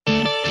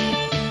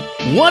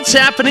What's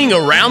happening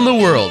around the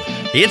world?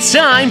 It's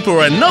time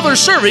for another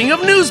serving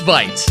of News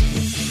Bites.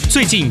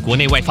 最近国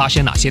内外发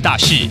生哪些大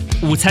事？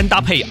午餐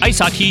搭配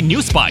ICT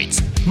News Bites，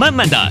 慢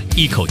慢的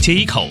一口接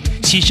一口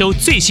吸收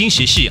最新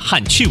时事和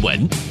趣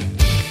闻。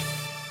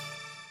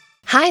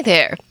Hi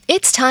there.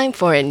 It's time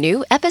for a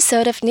new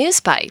episode of News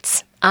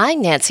Bites.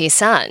 I'm Nancy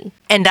Sun.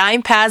 And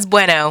I'm Paz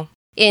Bueno.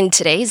 In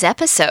today's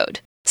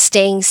episode,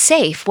 staying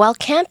safe while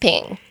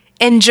camping.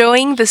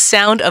 Enjoying the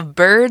sound of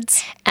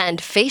birds. And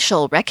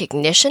facial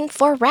recognition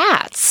for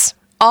rats.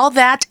 All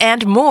that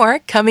and more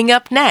coming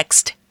up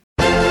next.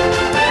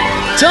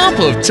 Top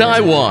of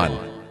Taiwan.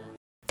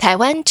 台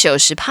湾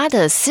90%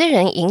的私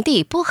人营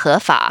地不合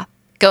法。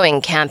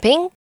Going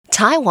camping,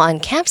 Taiwan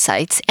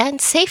campsites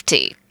and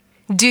safety.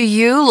 Do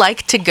you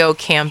like to go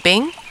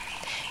camping?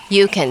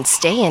 You can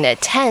stay in a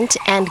tent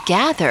and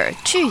gather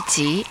聚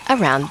集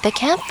around the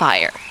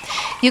campfire.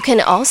 You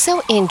can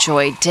also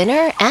enjoy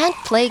dinner and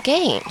play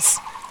games.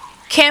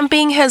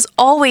 Camping has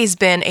always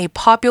been a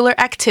popular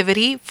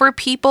activity for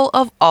people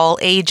of all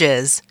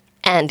ages.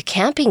 And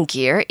camping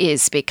gear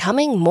is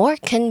becoming more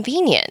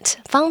convenient,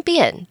 方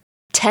便.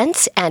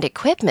 Tents and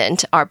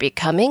equipment are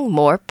becoming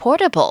more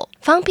portable,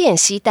 方便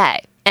携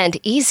带, and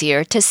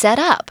easier to set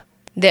up.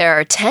 There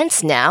are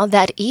tents now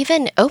that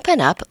even open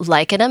up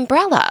like an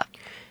umbrella.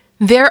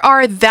 There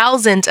are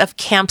thousands of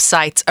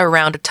campsites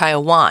around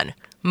Taiwan.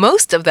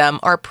 Most of them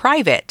are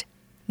private.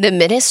 The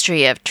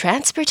Ministry of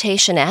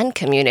Transportation and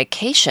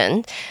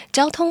Communication,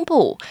 交通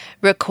部,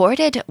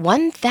 recorded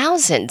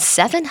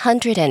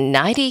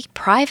 1,790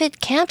 private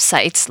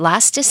campsites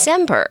last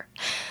December,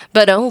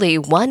 but only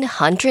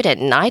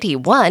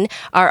 191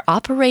 are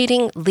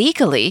operating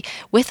legally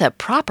with a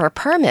proper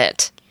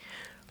permit.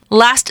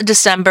 Last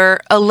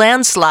December, a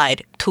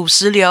landslide, 土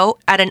石流,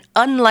 at an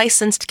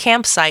unlicensed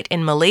campsite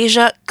in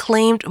Malaysia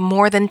claimed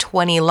more than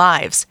 20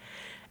 lives.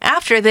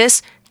 After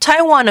this,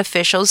 Taiwan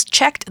officials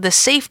checked the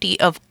safety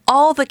of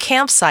all the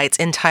campsites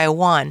in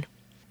Taiwan.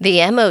 The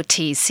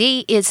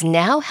MOTC is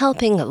now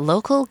helping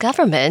local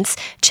governments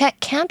check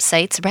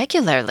campsites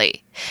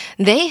regularly.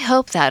 They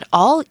hope that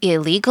all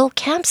illegal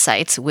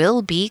campsites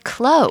will be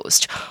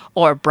closed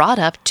or brought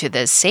up to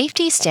the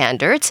safety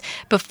standards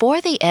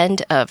before the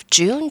end of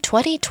June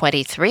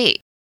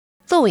 2023.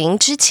 露营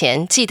之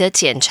前，记得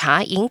检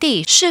查营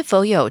地是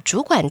否有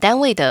主管单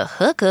位的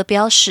合格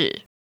标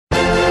示。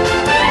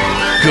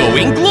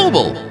Going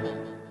global.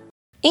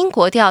 英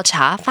国调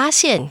查发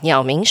现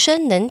鸟鸣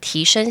声能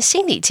提升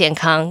心理健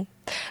康。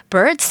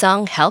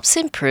Birdsong helps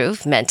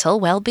improve mental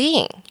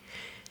well-being.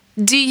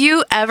 Do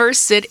you ever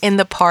sit in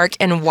the park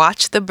and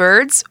watch the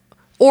birds?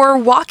 Or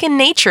walk in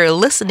nature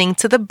listening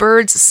to the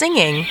birds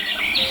singing?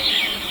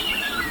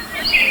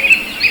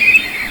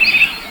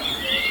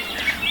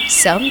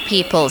 Some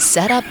people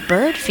set up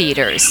bird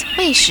feeders,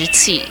 喂食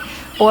器,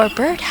 or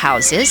bird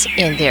houses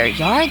in their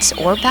yards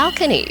or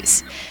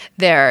balconies.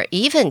 There are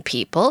even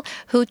people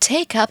who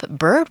take up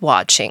bird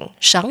watching,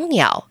 赏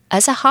鸟,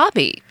 as a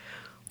hobby.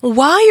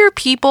 Why are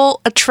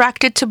people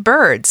attracted to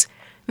birds?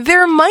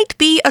 There might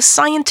be a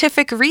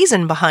scientific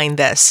reason behind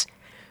this.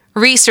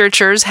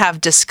 Researchers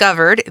have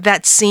discovered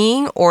that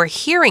seeing or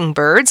hearing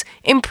birds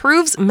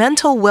improves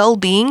mental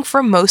well-being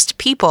for most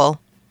people.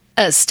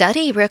 A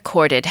study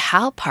recorded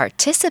how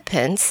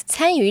participants,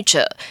 参与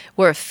者,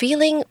 were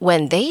feeling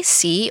when they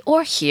see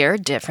or hear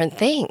different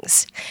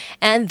things.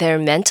 And their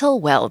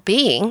mental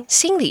well-being,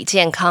 心理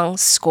健康,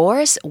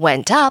 scores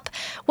went up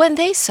when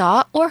they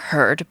saw or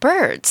heard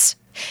birds.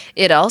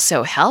 It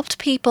also helped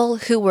people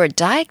who were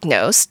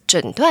diagnosed,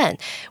 诊断,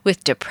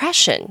 with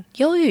depression,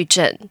 忧郁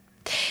症.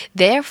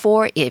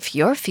 Therefore, if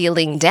you're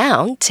feeling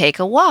down, take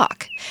a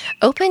walk.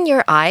 Open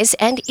your eyes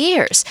and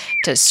ears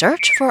to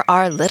search for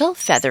our little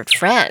feathered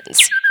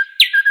friends.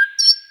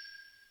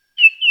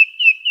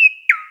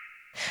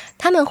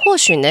 它们或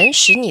许能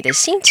使你的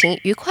心情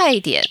愉快一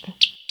点。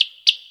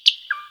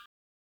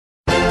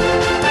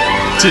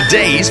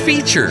Today's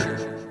feature.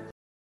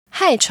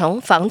 害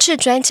虫防治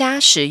专家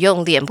使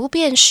用脸部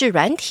辨识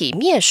软体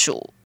灭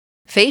鼠。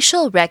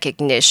Facial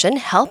recognition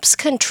helps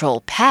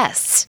control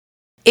pests.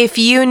 If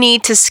you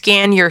need to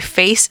scan your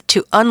face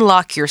to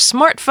unlock your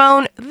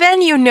smartphone,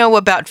 then you know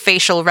about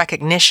facial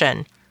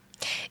recognition.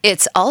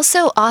 It's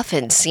also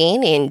often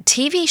seen in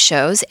TV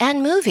shows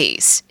and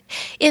movies.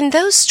 In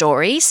those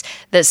stories,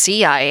 the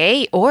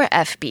CIA or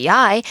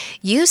FBI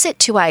use it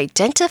to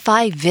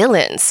identify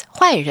villains,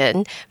 坏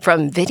人,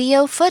 from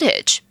video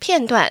footage,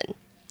 片段.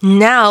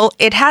 Now,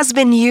 it has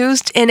been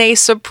used in a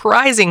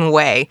surprising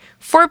way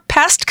for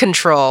pest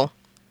control.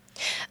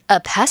 A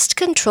pest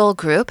control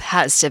group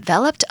has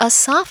developed a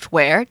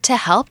software to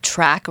help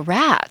track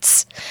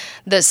rats.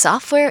 The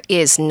software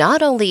is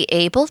not only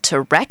able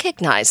to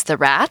recognize the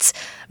rats,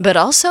 but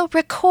also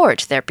record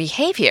their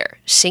behavior,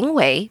 行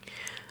为.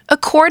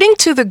 According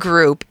to the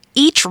group,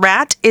 each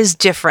rat is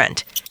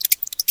different.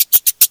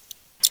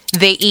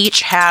 They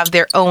each have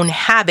their own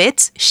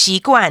habits,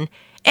 习惯,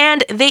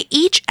 and they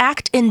each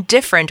act in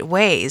different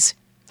ways.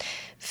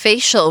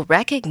 Facial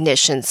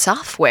recognition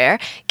software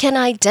can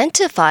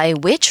identify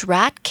which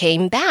rat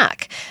came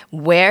back,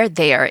 where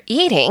they are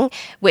eating,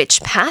 which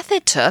path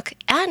it took,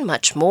 and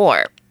much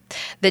more.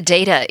 The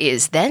data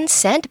is then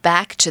sent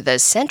back to the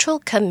Central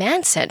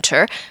Command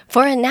Center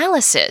for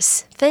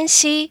analysis, 分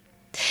析.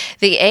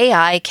 The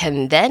AI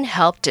can then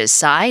help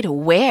decide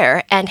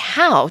where and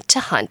how to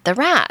hunt the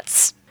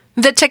rats.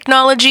 The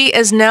technology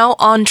is now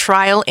on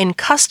trial in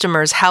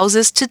customers'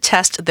 houses to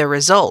test the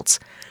results.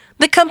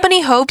 The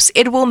company hopes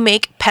it will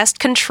make pest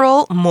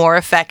control more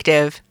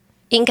effective.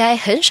 应该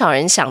很少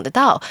人想得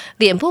到，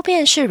脸部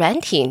辨识软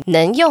体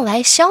能用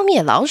来消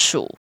灭老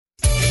鼠。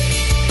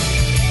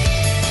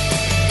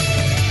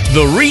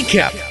The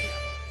recap.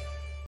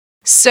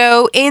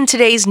 So, in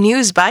today's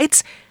News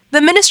Bites, the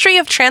Ministry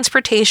of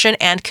Transportation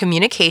and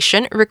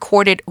Communication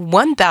recorded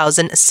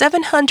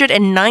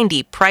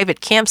 1,790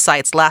 private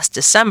campsites last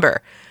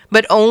December,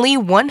 but only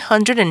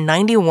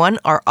 191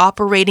 are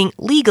operating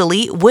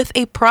legally with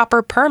a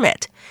proper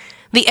permit.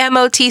 The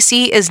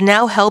MOTC is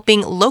now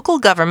helping local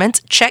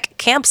governments check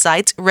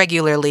campsites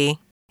regularly.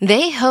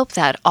 They hope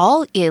that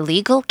all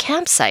illegal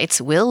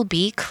campsites will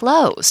be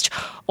closed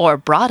or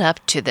brought up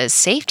to the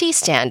safety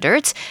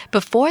standards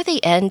before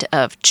the end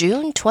of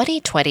June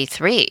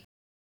 2023.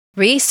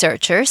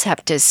 Researchers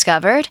have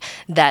discovered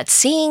that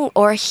seeing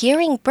or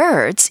hearing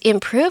birds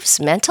improves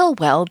mental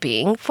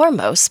well-being for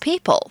most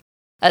people.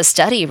 A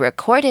study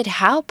recorded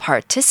how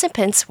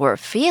participants were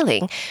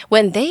feeling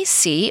when they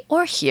see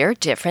or hear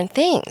different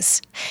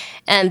things.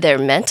 And their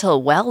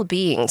mental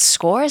well-being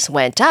scores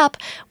went up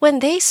when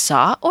they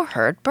saw or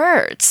heard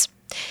birds.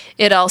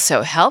 It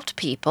also helped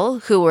people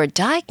who were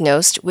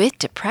diagnosed with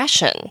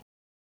depression.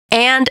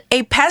 And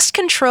a pest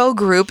control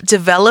group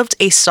developed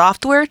a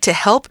software to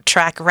help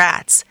track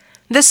rats.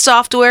 This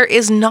software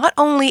is not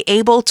only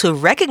able to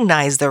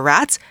recognize the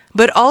rats,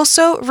 but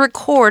also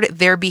record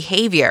their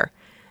behavior.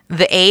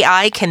 The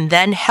AI can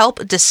then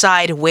help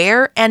decide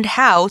where and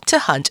how to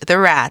hunt the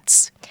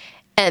rats.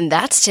 And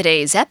that's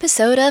today's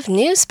episode of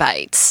News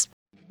Bites.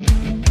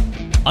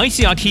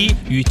 ICRT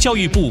与教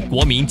育部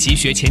国民及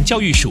学前教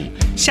育署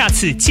下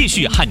次继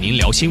续和您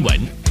聊新闻。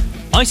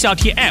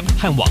ICRT App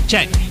和网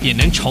站也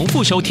能重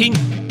复收听。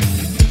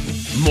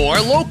More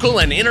local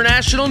and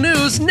international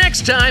news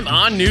next time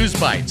on News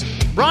Bites.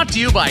 Brought to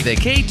you by the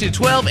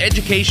K-12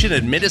 Education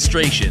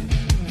Administration.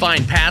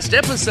 Find past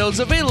episodes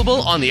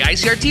available on the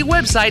ICRT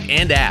website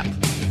and app.